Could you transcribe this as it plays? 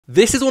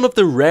This is one of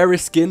the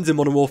rarest skins in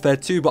Modern Warfare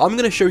 2, but I'm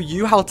going to show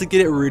you how to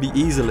get it really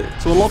easily.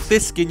 To unlock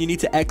this skin, you need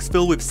to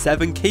exfil with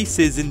 7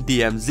 cases in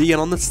DMZ, and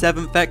on the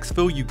 7th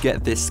exfil, you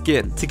get this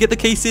skin. To get the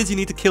cases, you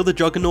need to kill the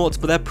juggernauts,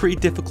 but they're pretty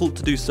difficult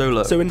to do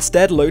solo. So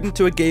instead, load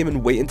into a game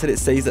and wait until it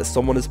says that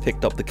someone has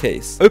picked up the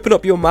case. Open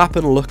up your map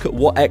and look at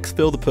what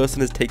exfil the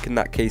person has taken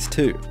that case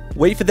to.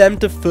 Wait for them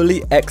to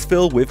fully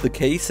exfil with the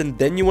case, and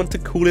then you want to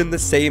call in the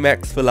same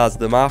exfil as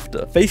them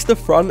after. Face the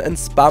front and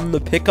spam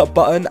the pickup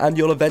button, and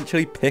you'll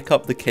eventually pick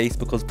up the case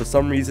because for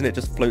some reason it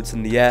just floats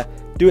in the air.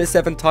 Do it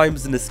 7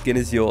 times and the skin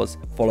is yours.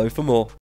 Follow for more.